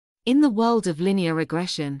In the world of linear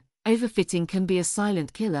regression, overfitting can be a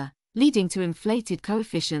silent killer, leading to inflated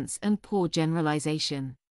coefficients and poor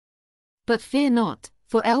generalization. But fear not,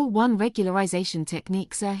 for L1 regularization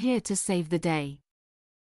techniques are here to save the day.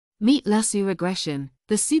 Meet lasso regression,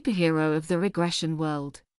 the superhero of the regression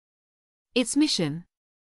world. Its mission?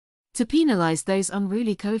 To penalize those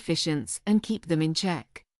unruly coefficients and keep them in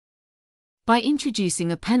check. By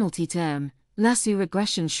introducing a penalty term, lasso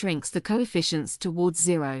regression shrinks the coefficients towards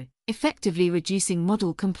zero, effectively reducing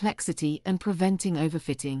model complexity and preventing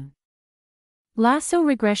overfitting. Lasso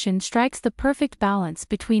regression strikes the perfect balance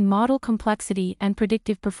between model complexity and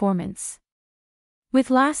predictive performance. With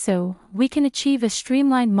Lasso, we can achieve a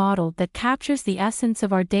streamlined model that captures the essence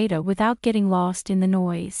of our data without getting lost in the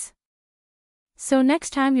noise. So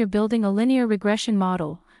next time you're building a linear regression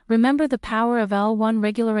model, remember the power of L1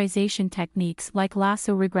 regularization techniques like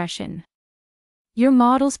lasso regression. Your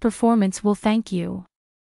model's performance will thank you.